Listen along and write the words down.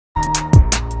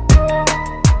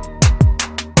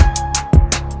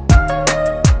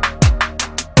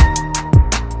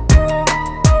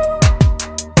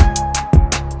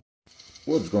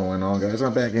What's going on, guys?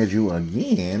 I'm back at you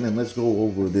again, and let's go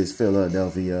over this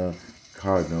Philadelphia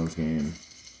Cardinals game.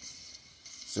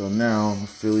 So now,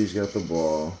 Philly's got the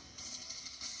ball.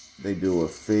 They do a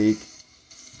fake.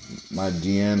 My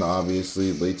DN,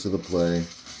 obviously, late to the play.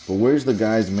 But where's the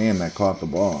guy's man that caught the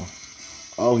ball?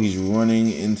 Oh, he's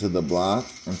running into the block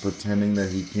and pretending that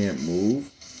he can't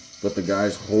move. But the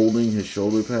guy's holding his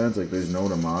shoulder pads like there's no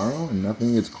tomorrow and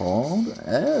nothing gets called?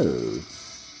 Oh.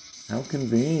 How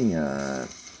convenient.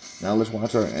 Now let's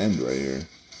watch our end right here.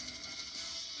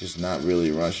 Just not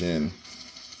really rush in.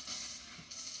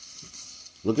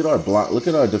 Look at our block. Look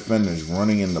at our defenders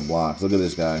running in the blocks. Look at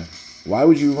this guy. Why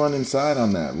would you run inside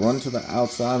on that? Run to the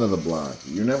outside of the block.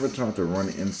 You're never taught to run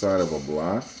inside of a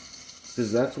block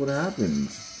because that's what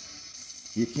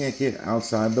happens. You can't get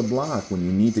outside the block when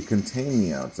you need to contain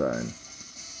the outside.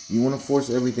 You want to force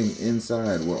everything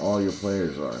inside where all your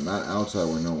players are, not outside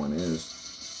where no one is.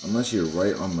 Unless you're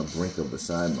right on the brink of the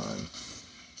sideline.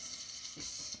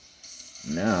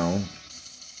 Now,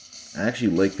 I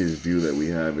actually like this view that we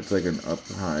have. It's like an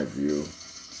up-high view.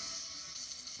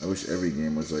 I wish every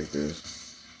game was like this.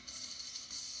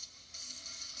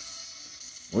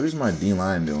 What is my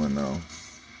D-line doing, though?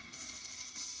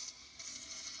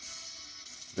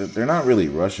 They're not really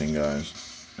rushing,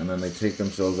 guys. And then they take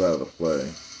themselves out of the play.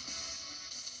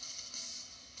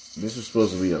 This is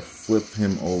supposed to be a flip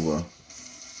him over.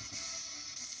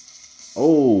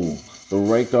 Oh, the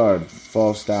right guard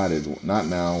false started. Not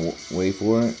now. Wait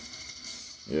for it.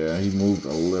 Yeah, he moved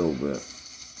a little bit.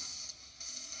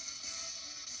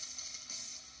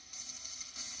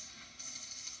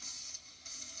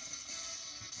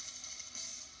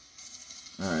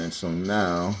 Alright, so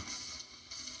now,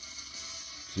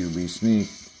 QB sneak.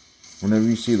 Whenever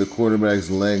you see the quarterback's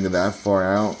leg that far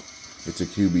out, it's a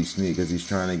QB sneak because he's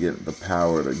trying to get the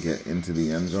power to get into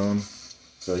the end zone.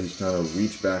 So he's trying to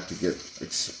reach back to get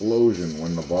explosion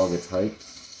when the ball gets hiked.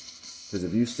 Because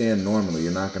if you stand normally,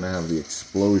 you're not going to have the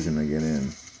explosion to get in.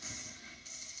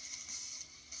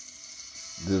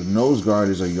 The nose guard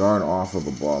is a yard off of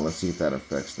the ball. Let's see if that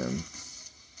affects them.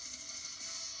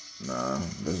 Nah,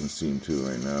 doesn't seem to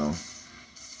right now.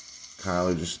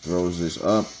 Kyler just throws this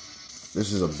up.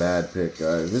 This is a bad pick,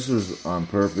 guys. This was on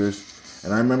purpose.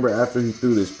 And I remember after he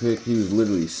threw this pick, he was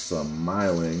literally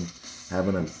smiling,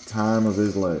 having a time of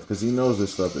his life. Because he knows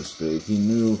this stuff is fake. He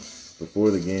knew before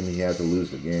the game he had to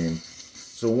lose the game.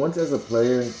 So once as a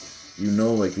player, you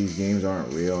know like these games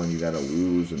aren't real and you got to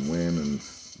lose and win. And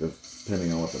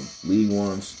depending on what the league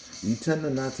wants, you tend to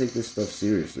not take this stuff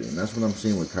seriously. And that's what I'm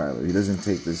seeing with Kyler. He doesn't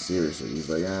take this seriously. He's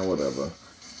like, whatever.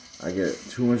 I get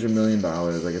 $200 million.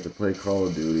 I get to play Call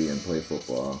of Duty and play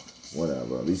football.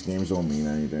 Whatever. These games don't mean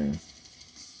anything.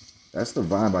 That's the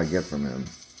vibe I get from him.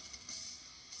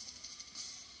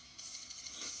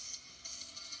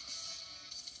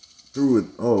 Threw it.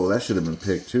 Oh, that should have been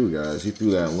picked too, guys. He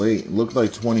threw that late. It looked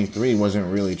like 23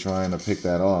 wasn't really trying to pick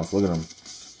that off. Look at him.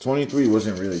 23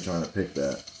 wasn't really trying to pick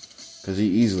that. Because he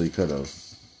easily could have.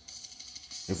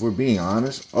 If we're being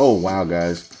honest. Oh, wow,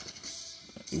 guys.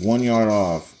 1 yard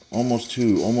off. Almost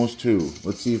two. Almost two.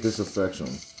 Let's see if this affects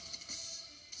him.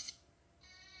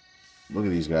 Look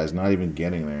at these guys not even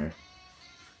getting there.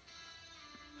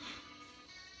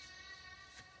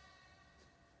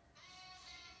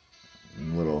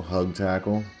 Little hug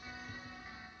tackle.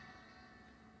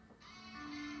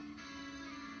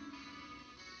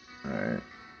 Alright.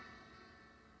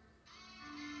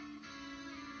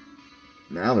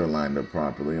 Now they're lined up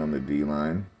properly on the D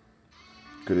line.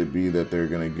 Could it be that they're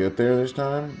going to get there this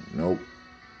time? Nope.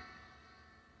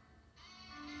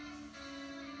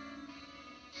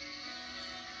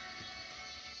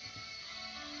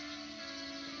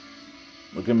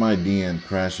 Look at my DN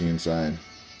crashing inside.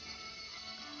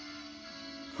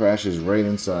 Crashes right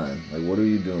inside. Like, what are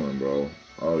you doing, bro?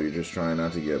 Oh, you're just trying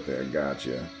not to get there.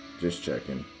 Gotcha. Just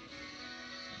checking.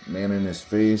 Man in his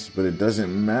face, but it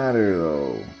doesn't matter,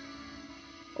 though.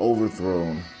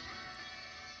 Overthrown.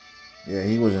 Yeah,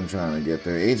 he wasn't trying to get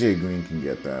there. AJ Green can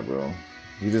get that, bro.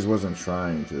 He just wasn't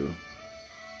trying to.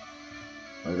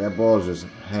 Like, that ball is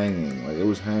just hanging. Like, it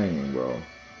was hanging, bro.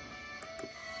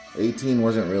 18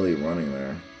 wasn't really running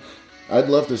there. I'd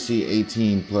love to see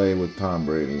 18 play with Tom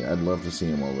Brady. I'd love to see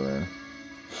him over there.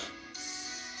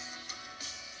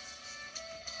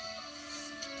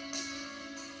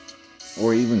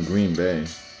 Or even Green Bay.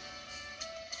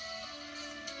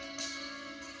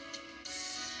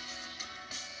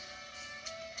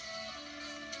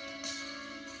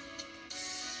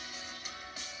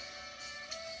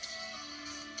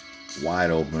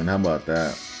 Wide open. How about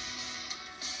that?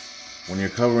 When you're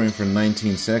covering for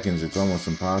 19 seconds, it's almost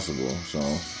impossible. So,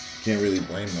 can't really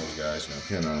blame those guys now,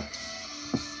 can I?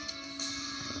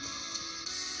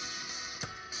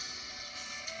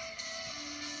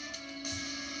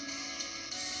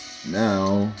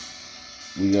 Now,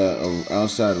 we got an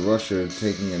outside rusher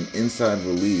taking an inside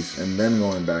release and then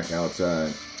going back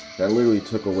outside. That literally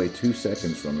took away 2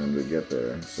 seconds from him to get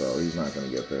there, so he's not going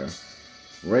to get there.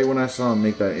 Right when I saw him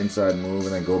make that inside move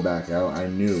and then go back out, I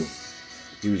knew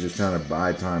he was just trying to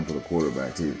buy time for the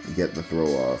quarterback to get the throw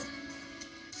off.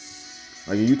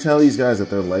 Like, if you tell these guys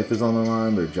that their life is on the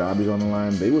line, their job is on the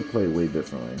line, they would play way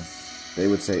differently. They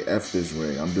would say, F this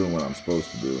ring, I'm doing what I'm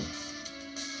supposed to do.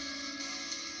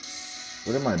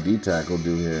 What did my D-tackle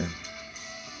do here?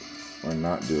 Or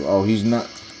not do? Oh, he's not.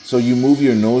 So you move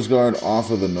your nose guard off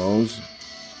of the nose?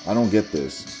 I don't get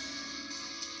this.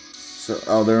 So,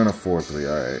 oh, they're in a 4-3,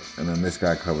 alright. And then this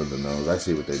guy covered the nose. I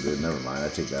see what they did. Never mind, I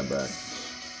take that back.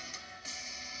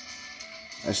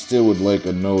 I still would like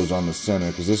a nose on the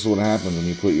center, because this is what happens when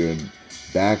you put your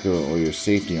backer or your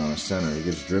safety on a center. He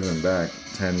gets driven back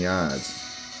 10 yards.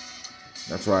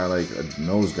 That's why I like a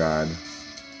nose guard.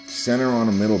 Center on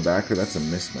a middle backer, that's a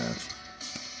mismatch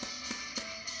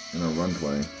in a run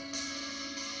play.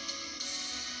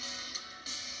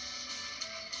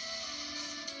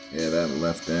 Yeah, that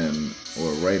left end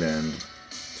or right end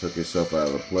took yourself out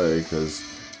of the play, because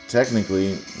technically,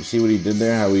 you see what he did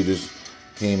there, how he just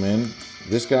came in?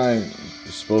 This guy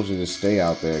is supposed to just stay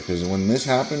out there, because when this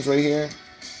happens right here,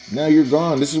 now you're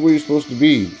gone. This is where you're supposed to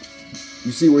be.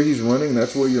 You see where he's running?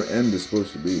 That's where your end is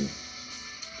supposed to be.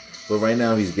 But right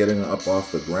now he's getting up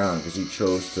off the ground because he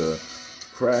chose to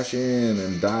crash in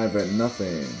and dive at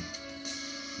nothing.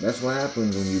 That's what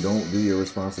happens when you don't do your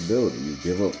responsibility. You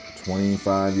give up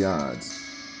 25 yards.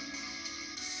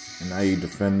 And now you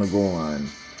defend the goal line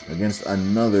against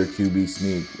another QB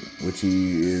sneak, which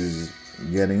he is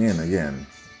getting in again.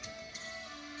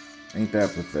 Ain't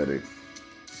that pathetic?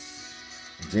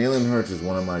 Jalen Hurts is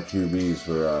one of my QBs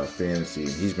for fantasy.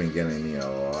 He's been getting me a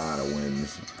lot of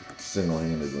wins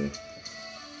single-handedly.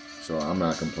 So I'm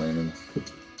not complaining.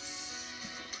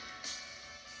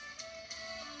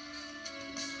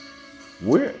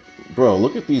 Bro,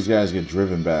 look at these guys get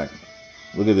driven back.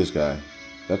 Look at this guy.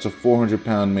 That's a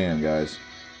 400-pound man, guys.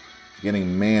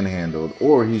 Getting manhandled.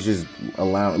 Or he's just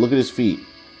allowing... Look at his feet.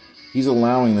 He's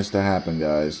allowing this to happen,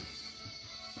 guys.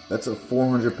 That's a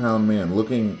 400-pound man.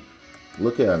 Look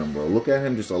at him, bro. Look at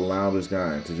him just allow this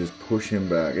guy to just push him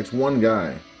back. It's one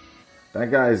guy.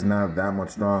 That guy is not that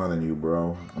much stronger than you,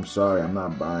 bro. I'm sorry. I'm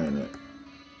not buying it.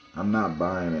 I'm not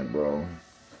buying it, bro.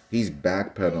 He's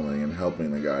backpedaling and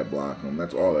helping the guy block him.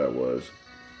 That's all that was.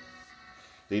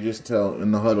 They just tell,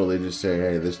 in the huddle, they just say,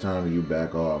 hey, this time you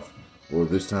back off. Or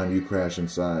this time you crash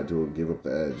inside to give up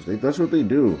the edge. That's what they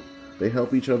do. They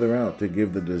help each other out to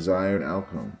give the desired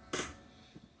outcome.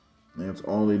 That's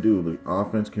all they do. The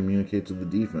offense communicates with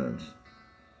the defense.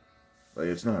 Like,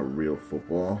 it's not real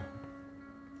football.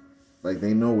 Like,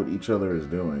 they know what each other is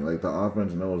doing. Like, the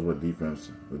offense knows what defense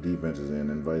the defense is in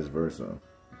and vice versa.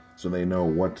 So they know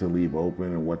what to leave open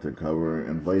and what to cover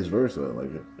and vice versa. Like,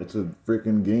 it's a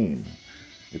freaking game.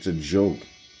 It's a joke.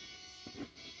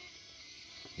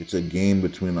 It's a game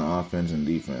between the offense and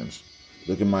defense.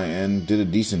 Look at my end. Did a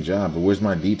decent job, but where's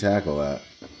my D tackle at?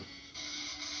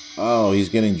 Oh, he's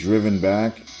getting driven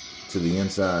back to the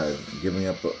inside, giving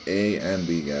up the A and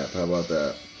B gap. How about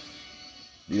that?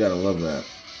 You gotta love that.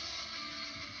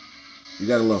 You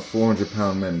gotta love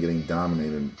 400-pound men getting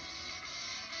dominated.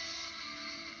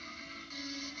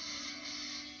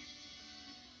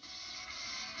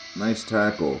 Nice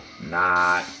tackle.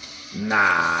 Not.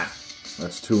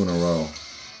 That's 2 in a row.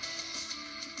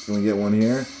 Can we get one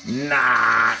here?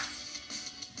 Not.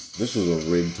 This was a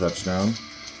rigged touchdown.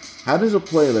 How does a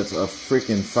play that's a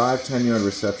freaking 5-10-yard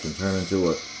reception turn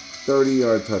into a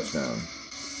 30-yard touchdown?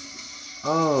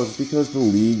 Oh, it's because the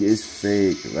league is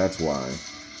fake. That's why.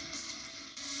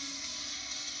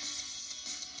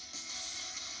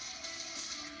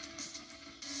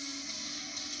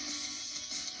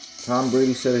 Tom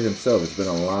Brady said it himself. It's been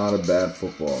a lot of bad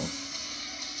football.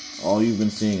 All you've been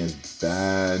seeing is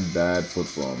bad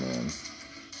football, man.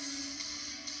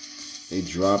 They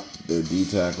dropped their D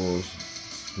tackles,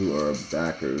 who are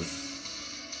backers.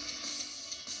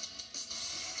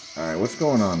 Alright, what's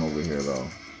going on over here, though?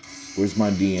 Where's my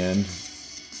D end?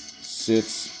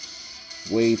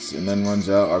 Sits, waits, and then runs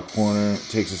out. Our corner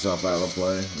takes himself out of the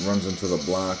play, runs into the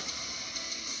block.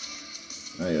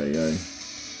 Ay.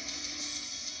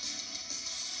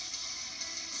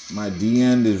 My D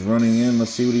end is running in.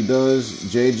 Let's see what he does.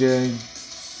 JJ.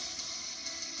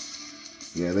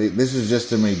 Yeah, this is just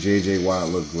to make JJ Watt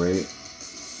look great.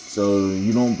 So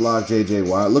you don't block JJ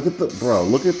Watt. Look at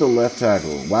the left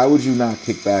tackle. Why would you not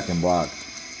kick back and block?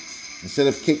 Instead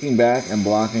of kicking back and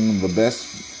blocking, the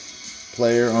best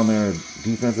player on their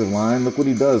defensive line. Look what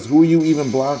he does. Who are you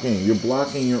even blocking? You're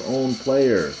blocking your own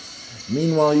player.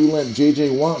 Meanwhile, you let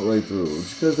J.J. Watt right through.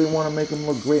 It's because they want to make him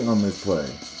look great on this play.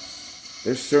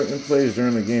 There's certain plays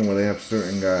during the game where they have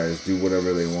certain guys do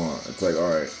whatever they want. It's like, all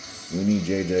right, we need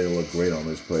J.J. to look great on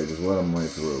this play. Just let him right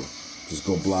through. Just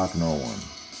go block no one.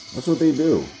 That's what they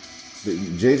do.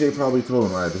 J.J. probably told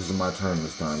him, all right, this is my turn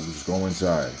this time. Just go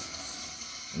inside.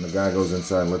 And the guy goes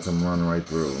inside and lets him run right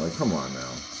through. Like, come on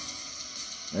now.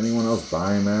 Anyone else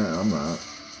buying that? I'm not.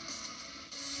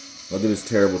 Look at this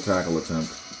terrible tackle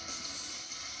attempt.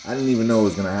 I didn't even know it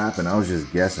was going to happen. I was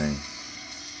just guessing.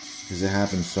 Because it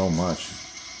happens so much.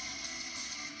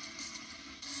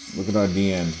 Look at our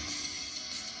DN.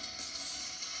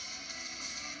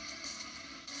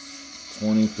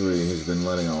 23 has been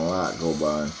letting a lot go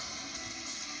by.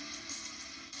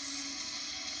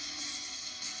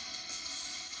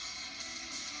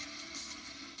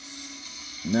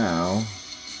 Now,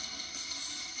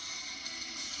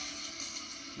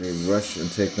 they rush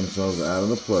and take themselves out of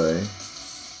the play.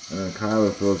 And then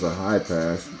Kyler throws a high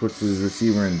pass, puts his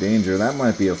receiver in danger. That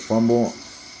might be a fumble.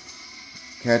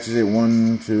 Catches it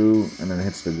 1, 2, and then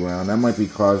hits the ground. That might be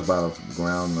caused by the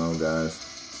ground though, guys.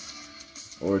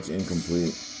 Or it's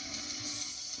incomplete.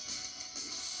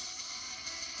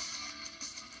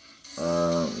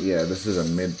 Yeah, this is a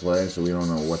mid-play, so we don't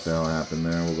know what the hell happened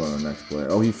there. We'll go to the next play.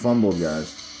 Oh, he fumbled,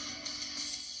 guys.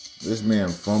 This man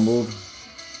fumbled.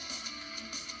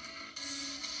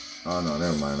 Oh, no,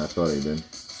 never mind. I thought he did.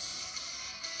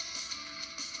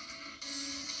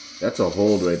 That's a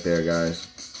hold right there, guys.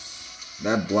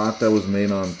 That block that was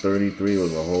made on 33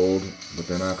 was a hold, but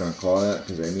they're not going to call that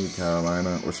because they need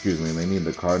Carolina, or excuse me, they need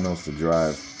the Cardinals to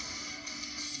drive.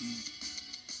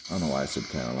 I don't know why I said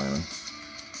Carolina.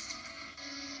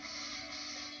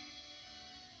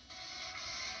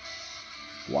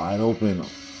 Wide open.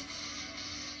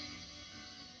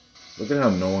 Look at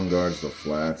how no one guards the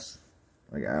flats,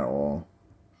 like at all.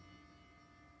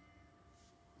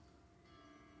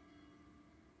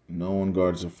 No one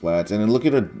guards the flats. And then look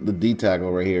at the D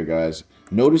tackle right here, guys.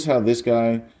 Notice how this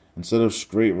guy, instead of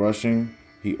straight rushing,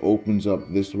 he opens up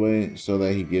this way so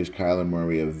that he gives Kyler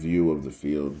Murray a view of the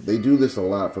field. They do this a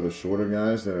lot for the shorter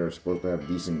guys that are supposed to have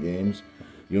decent games.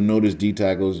 You'll notice D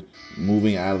tackles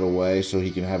moving out of the way so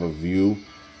he can have a view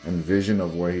and vision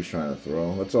of where he's trying to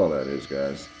throw. That's all that is,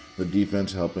 guys. The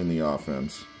defense helping the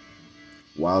offense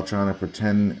while trying to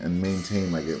pretend and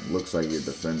maintain like it looks like you're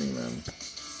defending them.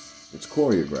 It's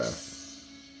choreographed.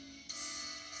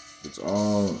 It's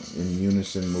all in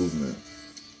unison movement.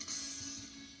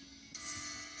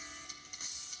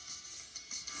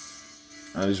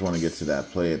 I just want to get to that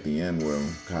play at the end where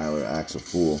Kyler acts a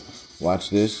fool. Watch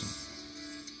this.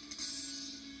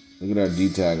 Look at our D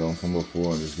tackle from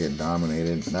before and just get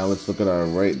dominated. Now let's look at our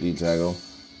right D tackle.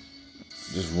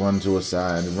 Just run to a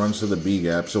side. It runs to the B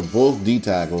gap. So both D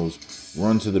tackles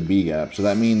run to the B gap. So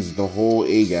that means the whole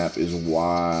A gap is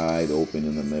wide open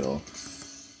in the middle.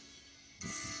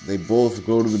 They both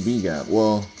go to the B gap.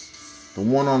 Well, the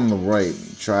one on the right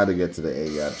tried to get to the A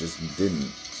gap, just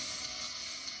didn't.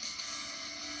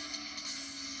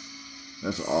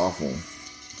 That's awful.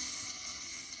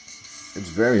 It's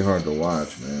very hard to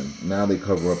watch, man. Now they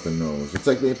cover up the nose. It's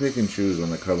like they pick and choose when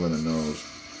they're covering the nose.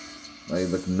 Like,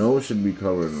 the nose should be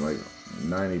covered like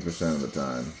 90% of the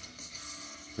time.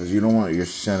 Because you don't want your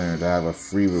center to have a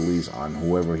free release on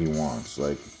whoever he wants.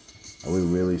 Like, are we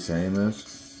really saying this?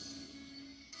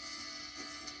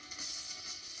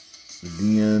 The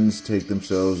DNs take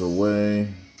themselves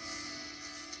away.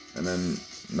 And then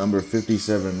number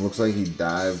 57 looks like he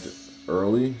dived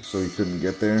early, so he couldn't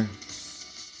get there.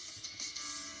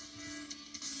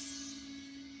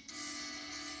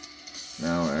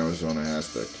 Now Arizona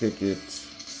has to kick it,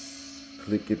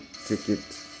 click it, tick it,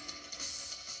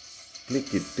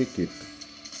 click it, tick it,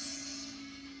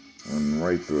 and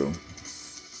right through.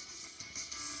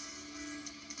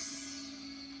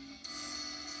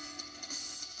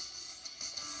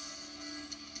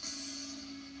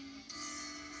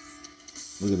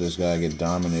 Look at this guy get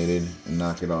dominated and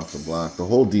knock it off the block. The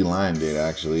whole D-line did,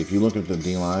 actually. If you look at the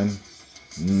D-line,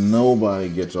 nobody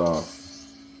gets off.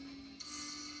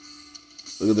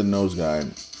 Look at the nose guard.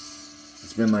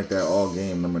 It's been like that all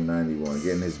game, number 91,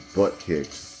 getting his butt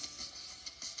kicked.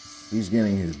 He's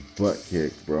getting his butt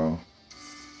kicked, bro.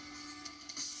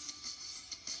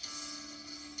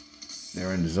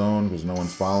 They're in zone because no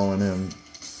one's following him.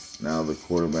 Now the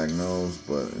quarterback knows,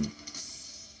 but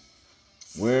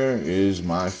where is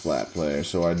my flat player?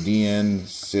 So our DN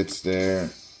sits there.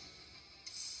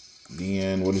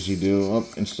 DN, what does he do? Oh,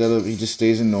 he just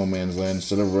stays in no man's land.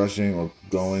 Instead of rushing or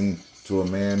going to a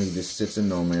man. He just sits in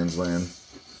no man's land.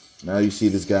 Now you see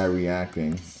this guy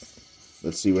reacting.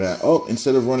 Let's see what happens. Oh,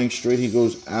 instead of running straight, he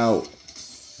goes out.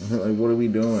 Like, what are we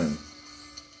doing?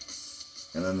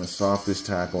 And then the softest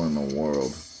tackle in the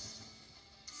world.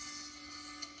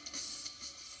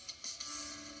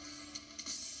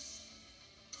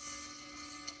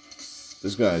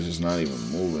 This guy is just not even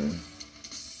moving.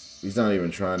 He's not even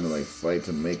trying to like fight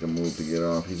to make a move to get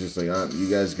off. He's just like, you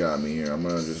guys got me here. I'm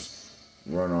gonna just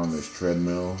run on this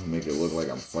treadmill, make it look like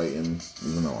I'm fighting,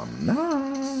 even though I'm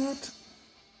not.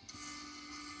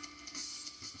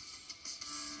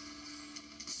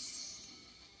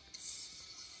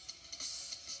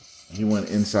 He went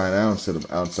inside out instead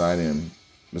of outside in.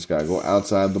 This guy, go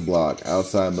outside the block,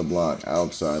 outside the block,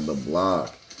 outside the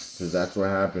block. Because that's what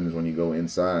happens when you go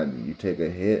inside. You take a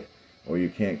hit or you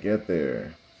can't get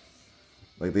there.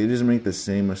 Like, they just make the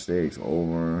same mistakes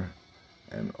over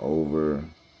and over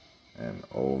and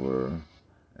over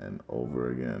and over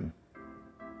again.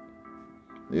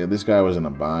 Yeah, this guy was in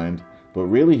a bind. But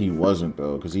really he wasn't,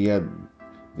 though, because he had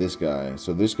this guy.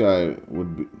 So this guy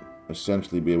would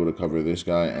essentially be able to cover this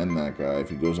guy and that guy if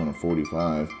he goes on a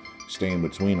 45, stay in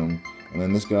between them. And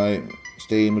then this guy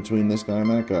stay in between this guy and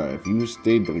that guy. If he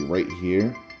stayed like right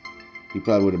here, he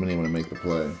probably would have been able to make the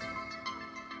play.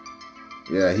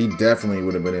 Yeah, he definitely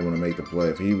would have been able to make the play.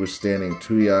 If he was standing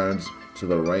 2 yards to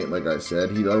the right, like I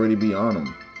said, he'd already be on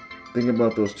him. Think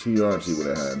about those 2 yards he would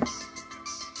have had.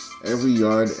 Every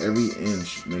yard, every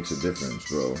inch makes a difference,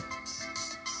 bro.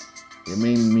 It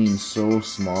may mean so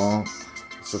small,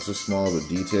 such a small of a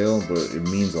detail, but it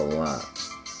means a lot.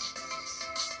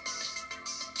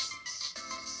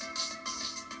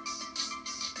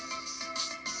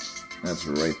 That's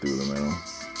right through the middle.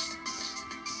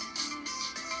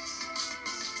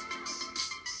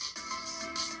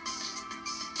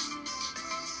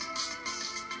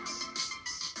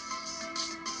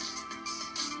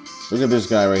 Look at this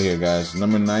guy right here, guys.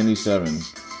 Number 97.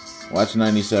 Watch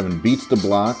 97. Beats the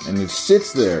block, and it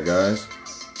sits there, guys.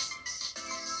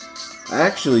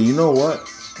 Actually, you know what?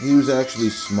 He was actually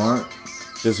smart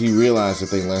because he realized that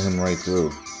they let him right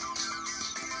through.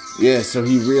 Yeah, so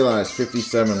he realized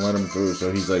 57 let him through, so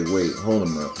he's like, wait, hold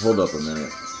up a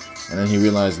minute. And then he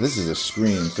realized this is a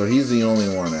screen, so he's the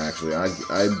only one, actually. I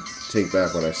take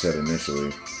back what I said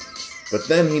initially. But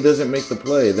then he doesn't make the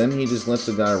play. Then he just lets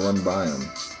the guy run by him.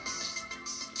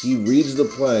 He reads the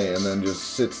play and then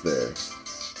just sits there.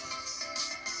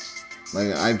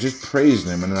 Like, I just praised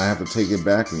him, and then I have to take it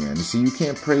back again. You see, you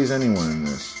can't praise anyone in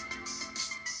this.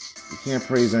 You can't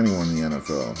praise anyone in the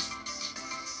NFL.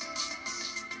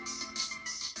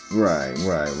 Right,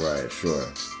 sure.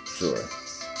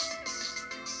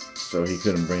 So he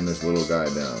couldn't bring this little guy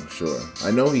down, sure. I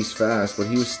know he's fast, but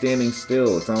he was standing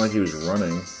still. It's not like he was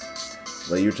running.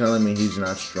 Like, you're telling me he's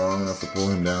not strong enough to pull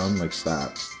him down? Like,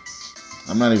 stop.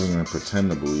 I'm not even going to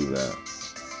pretend to believe that.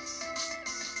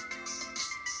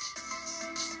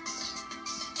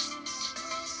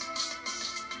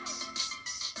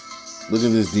 Look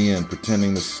at this DN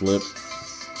pretending to slip.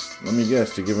 Let me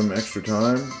guess, to give him extra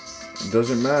time? It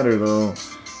doesn't matter, though.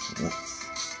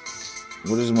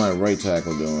 What is my right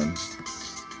tackle doing?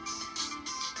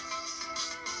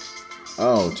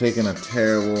 Oh, taking a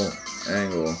terrible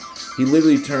angle. He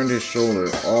literally turned his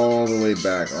shoulder all the way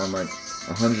back on like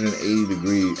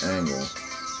 180-degree angle.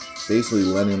 Basically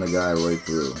letting the guy right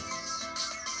through.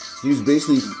 He was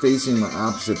basically facing the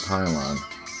opposite pylon.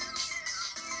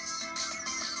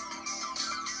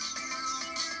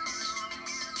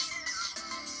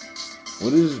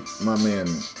 What is my man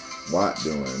Watt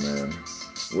doing, man?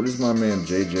 What is my man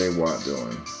JJ Watt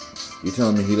doing? You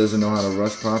telling me he doesn't know how to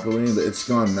rush properly? It's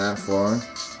gone that far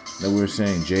that we're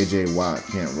saying JJ Watt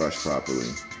can't rush properly.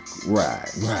 Right.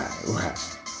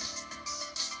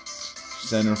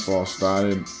 Center false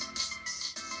started.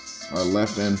 Our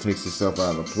left end takes itself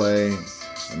out of the play,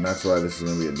 and that's why this is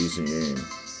going to be a decent game.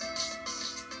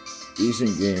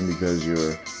 Decent game because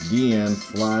your DN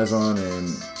flies on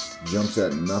in, jumps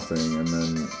at nothing, and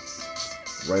then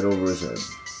right over his head.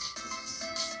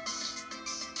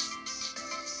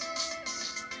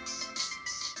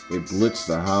 They blitz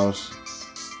the house.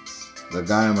 The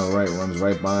guy on the right runs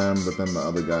right by him, but then the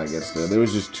other guy gets there. There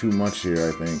was just too much here,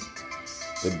 I think.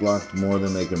 They blocked more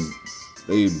than they can.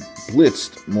 They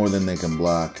blitzed more than they can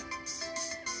block.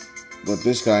 But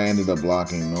this guy ended up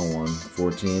blocking no one.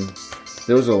 14.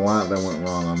 There was a lot that went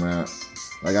wrong on that.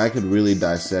 Like, I could really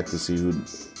dissect to see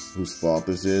whose fault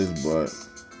this is, but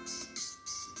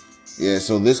yeah,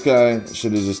 so this guy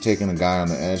should have just taken a guy on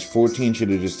the edge. 14 should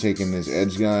have just taken this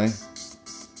edge guy,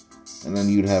 and then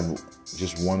you'd have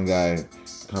just one guy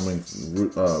coming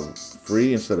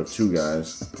free instead of two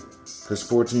guys Because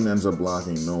 14 ends up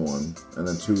blocking no one. And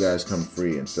then 2 guys come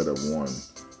free instead of 1.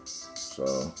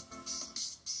 So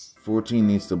 14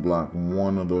 needs to block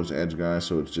 1 of those edge guys.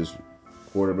 So it's just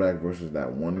quarterback versus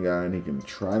that 1 guy. And he can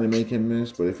try to make him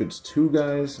miss. But if it's 2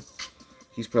 guys,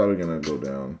 he's probably going to go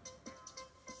down.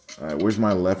 Alright, where's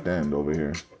my left end over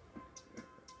here?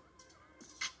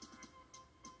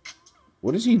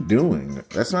 What is he doing?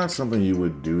 That's not something you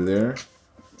would do there.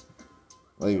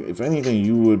 Like, if anything,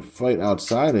 you would fight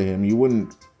outside of him. You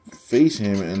wouldn't face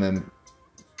him and then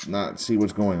not see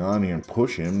what's going on here and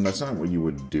push him. That's not what you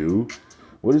would do.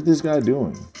 What is this guy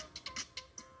doing?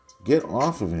 Get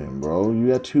off of him, bro. You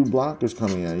got 2 blockers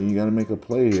coming at you. You got to make a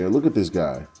play here. Look at this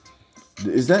guy.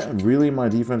 Is that really my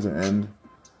defensive end?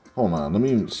 Hold on. Let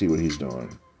me see what he's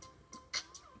doing.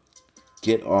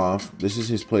 Get off. This is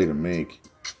his play to make.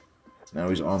 Now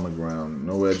he's on the ground.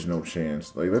 No edge, no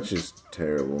chance. Like, that's just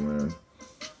terrible, man.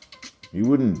 You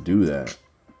wouldn't do that.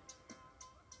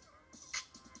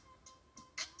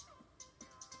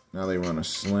 Now they run a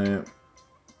slant.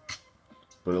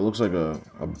 But it looks like a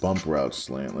bump route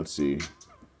slant. Let's see.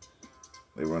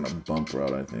 They run a bump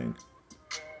route, I think.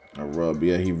 A rub.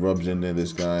 Yeah, he rubs into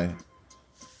this guy.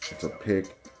 It's a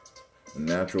pick. A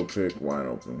natural pick. Wide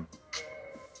open.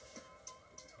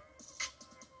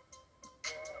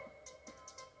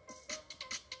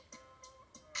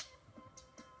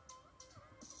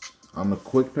 On the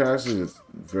quick passes, it's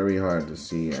very hard to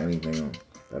see anything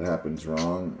that happens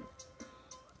wrong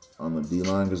on the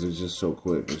D-line because it's just so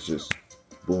quick. It's just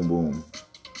boom, boom.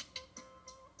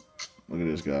 Look at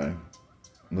this guy.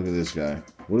 Look at this guy.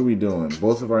 What are we doing?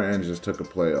 Both of our ends just took a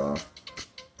play off,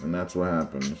 and that's what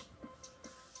happens.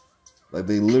 Like,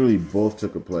 they literally both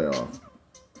took a play off.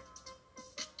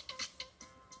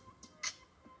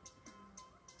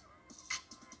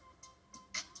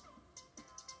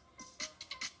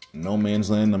 No man's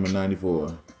land, number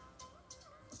 94.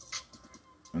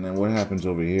 And then what happens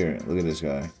over here? Look at this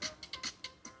guy.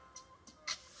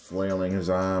 Flailing his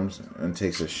arms and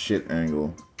takes a shit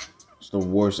angle. It's the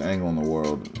worst angle in the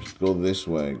world. Just go this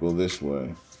way. Go this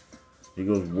way. He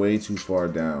goes way too far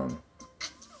down.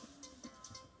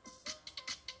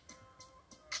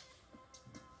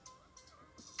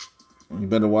 You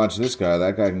better watch this guy.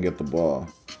 That guy can get the ball.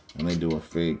 And they do a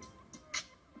fake.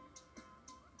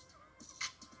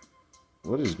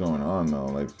 What is going on, though?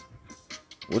 Like,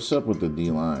 what's up with the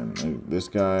D-line? Like, this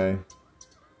guy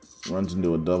runs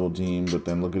into a double team, but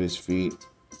then look at his feet.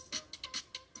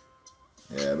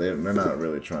 Yeah, they're not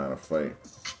really trying to fight.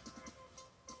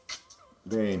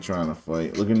 They ain't trying to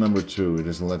fight. Look at number 2. He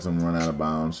just lets him run out of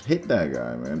bounds. Hit that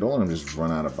guy, man. Don't let him just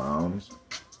run out of bounds.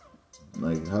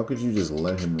 Like, how could you just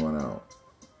let him run out?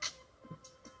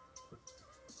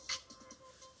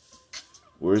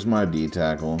 Where's my D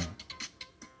tackle?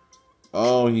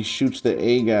 Oh, he shoots the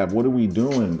A-gap. What are we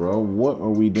doing, bro? What are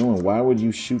we doing? Why would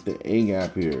you shoot the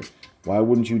A-gap here? Why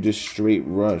wouldn't you just straight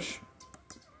rush?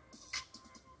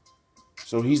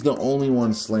 So he's the only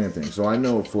one slanting. So I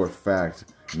know for a fact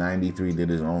 93 did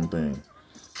his own thing.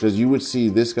 Because you would see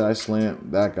this guy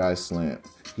slant, that guy slant.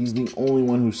 He's the only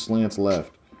one who slants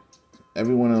left.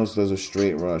 Everyone else does a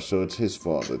straight rush, so it's his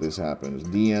fault that this happens.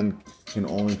 The end can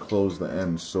only close the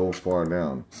end so far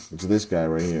down. It's this guy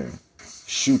right here.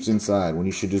 Shoots inside when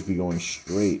he should just be going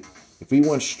straight. If he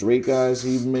went straight, guys,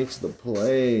 he makes the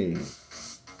play.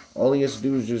 All he has to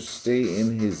do is just stay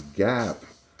in his gap.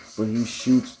 But he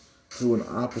shoots to an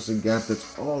opposite gap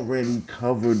that's already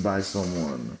covered by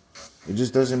someone. It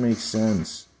just doesn't make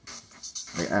sense.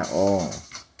 Like, at all.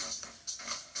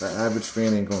 The average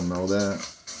fan ain't gonna know that.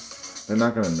 They're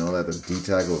not gonna know that the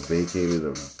D-tackle vacated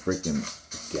a freaking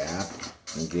gap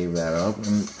and gave that up.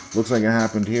 And looks like it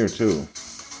happened here, too.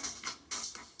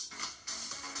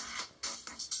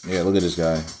 Yeah, look at this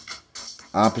guy.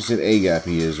 Opposite A-gap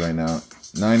he is right now.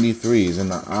 93 is in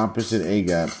the opposite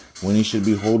A-gap when he should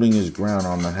be holding his ground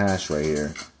on the hash right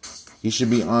here. He should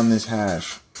be on this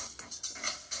hash,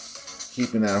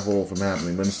 keeping that hole from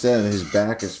happening. But instead, his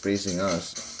back is facing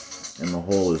us, and the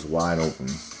hole is wide open.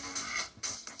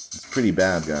 It's pretty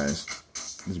bad, guys.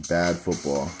 It's bad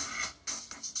football.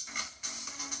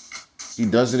 He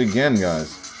does it again,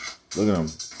 guys. Look at him.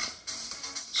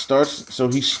 So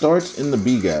he starts in the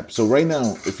B gap. So right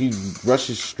now, if he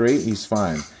rushes straight, he's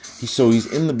fine.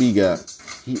 He's in the B gap.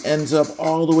 He ends up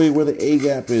all the way where the A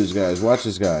gap is, guys. Watch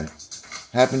this guy.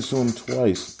 Happens to him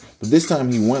twice. But this time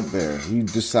he went there. He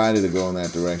decided to go in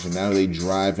that direction. Now they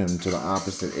drive him to the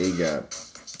opposite A gap.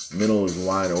 Middle is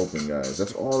wide open, guys.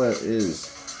 That's all that is.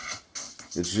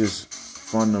 It's just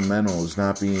fundamentals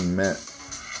not being met.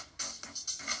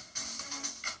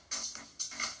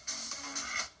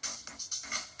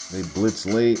 They blitz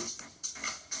late.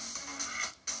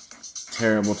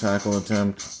 Terrible tackle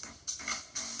attempt.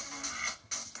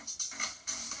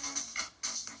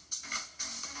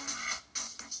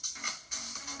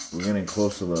 We're getting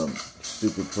close to the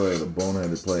stupid play, the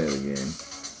boneheaded play of the game.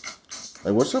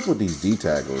 Like, what's up with these D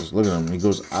tackles? Look at him. He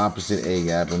goes opposite A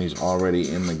gap when he's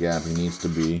already in the gap he needs to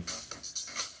be.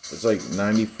 It's like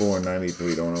 94,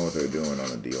 93. Don't know what they're doing on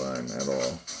the D-line at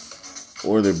all.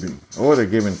 Or they're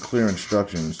giving clear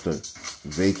instructions to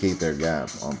vacate their gap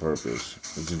on purpose.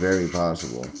 It's very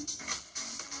possible.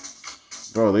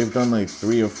 Bro, they've done like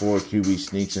 3 or 4 QB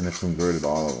sneaks and have converted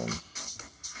all of them.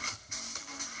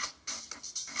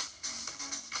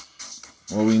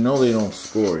 Well, we know they don't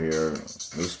score here.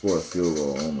 They score a field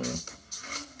goal only.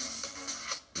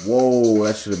 Whoa,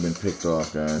 that should have been picked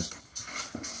off, guys.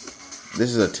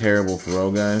 This is a terrible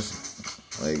throw, guys.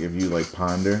 Like, if you, like,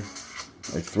 ponder.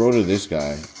 Like, throw to this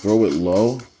guy. Throw it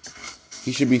low.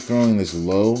 He should be throwing this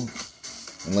low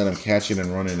and let him catch it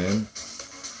and run it in.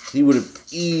 He would have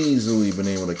easily been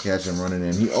able to catch and run it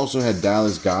in. He also had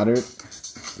Dallas Goedert.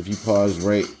 If you pause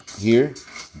right here,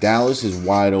 Dallas is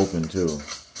wide open, too.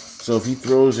 So if he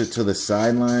throws it to the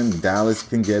sideline, Dallas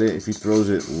can get it. If he throws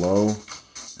it low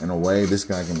and away, this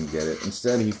guy can get it.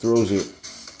 Instead, he throws it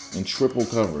in triple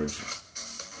coverage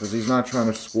because he's not trying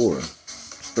to score.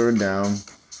 It's 3rd down.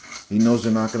 He knows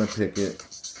they're not going to pick it.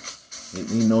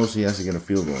 He knows he has to get a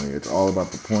field goal here. It's all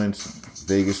about the points.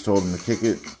 Vegas told him to kick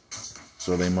it,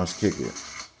 so they must kick it.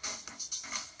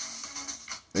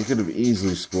 They could have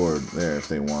easily scored there if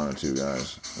they wanted to,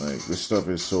 guys. Like, this stuff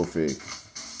is so fake.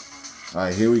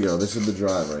 Alright, here we go. This is the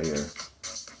drive right here.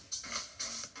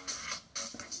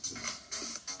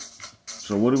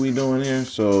 So what are we doing here?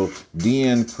 So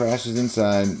DN crashes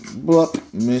inside, blup,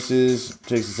 misses,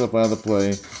 takes himself out of the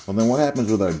play. Well, then what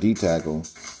happens with our D tackle?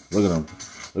 Look at him.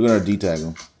 Look at our D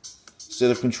tackle.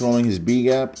 Instead of controlling his B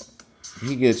gap,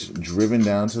 he gets driven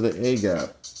down to the A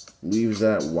gap. Leaves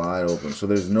that wide open. So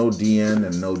there's no DN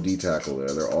and no D tackle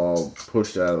there. They're all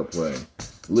pushed out of the play.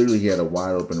 Literally, he had a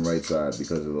wide open right side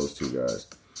because of those 2 guys.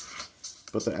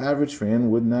 But the average fan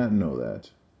would not know that.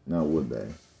 Now, would they?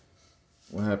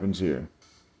 What happens here?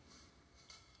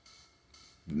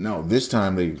 No, this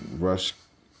time they rushed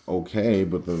okay,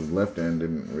 but the left end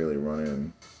didn't really run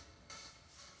in.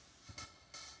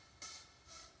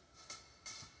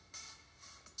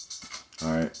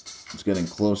 Alright, it's getting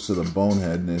close to the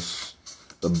boneheadedness.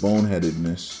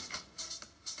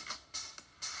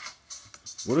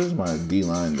 What is my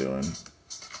D-line doing?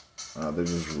 They're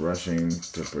just rushing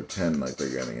to pretend like they're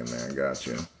getting in there.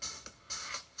 Gotcha.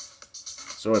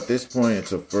 So at this point,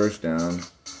 it's a 1st down.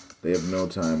 They have no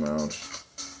timeouts.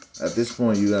 At this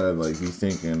point, you gotta like be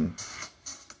thinking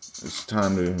it's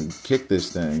time to kick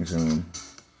this thing soon.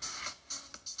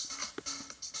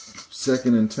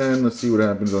 2nd and 10. Let's see what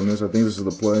happens on this. I think this is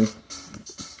the play.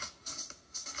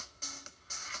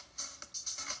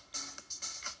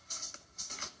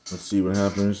 Let's see what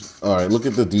happens. All right, look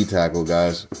at the D tackle,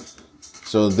 guys.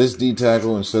 So this D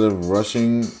tackle, instead of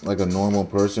rushing like a normal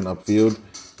person upfield,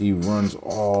 he runs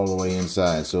all the way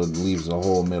inside. So it leaves the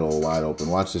whole middle wide open.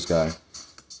 Watch this guy.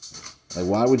 Like,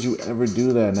 why would you ever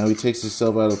do that? Now he takes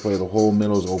himself out of the play. The whole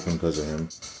middle's open because of him.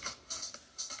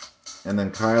 And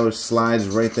then Kyler slides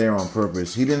right there on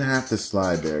purpose. He didn't have to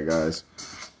slide there, guys.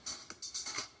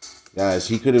 Guys,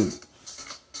 he could have...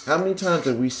 How many times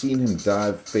have we seen him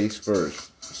dive face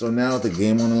first? So now with the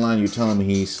game on the line, you're telling me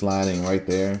he's sliding right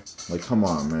there? Like, come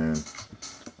on, man.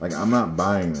 Like, I'm not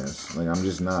buying this. Like, I'm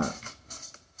just not.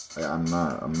 Like, I'm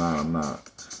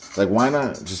not. Like, why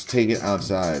not just take it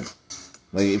outside?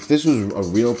 Like, if this was a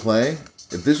real play,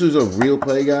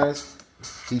 guys,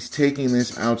 he's taking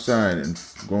this outside and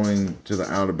going to the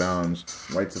out of bounds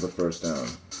right to the 1st down.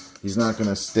 He's not going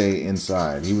to stay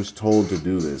inside. He was told to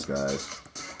do this, guys.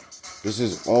 This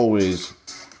is always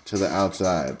to the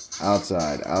outside.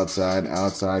 Outside,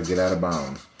 get out of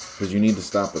bounds. Because you need to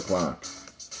stop the clock.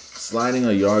 Sliding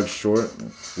a yard short,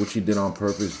 which he did on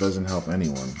purpose, doesn't help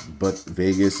anyone but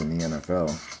Vegas and the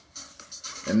NFL.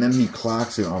 And then he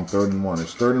clocks it on 3rd and 1.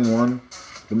 It's 3rd and 1.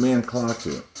 The man clocks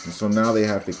it. And so now they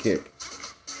have to kick.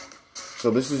 So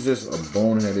this is just a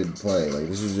boneheaded play. Like,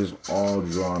 this is just all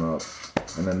drawn up.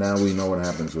 And then now we know what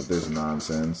happens with this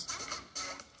nonsense.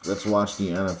 Let's watch the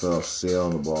NFL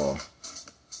sail the ball.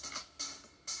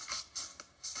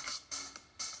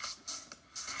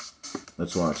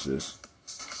 Let's watch this.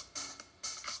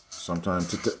 Sometime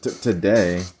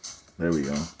today. There we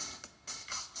go.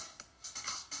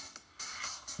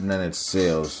 And then it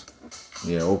sails.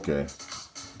 Yeah, okay.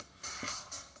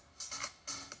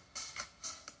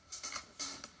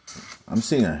 I'm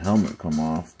seeing a helmet come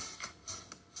off.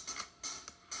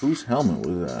 Whose helmet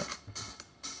was that?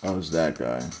 Oh, it's that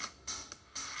guy.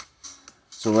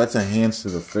 So that's a hands to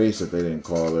the face that they didn't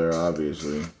call there,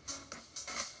 obviously.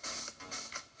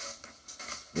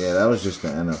 Yeah, that was just the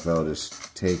NFL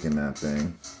just taking that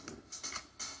thing.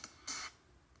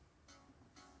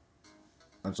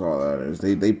 That's all that is.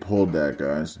 They pulled that,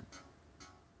 guys.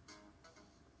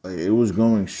 Like, it was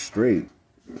going straight.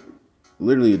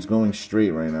 Literally, it's going straight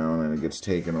right now, and then it gets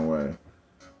taken away.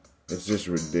 It's just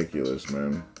ridiculous,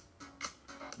 man.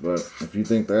 But if you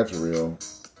think that's real,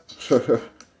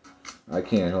 I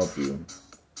can't help you.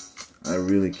 I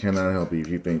really cannot help you if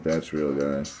you think that's real,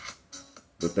 guys.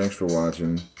 But thanks for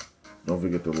watching. Don't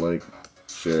forget to like,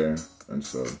 share, and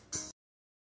sub.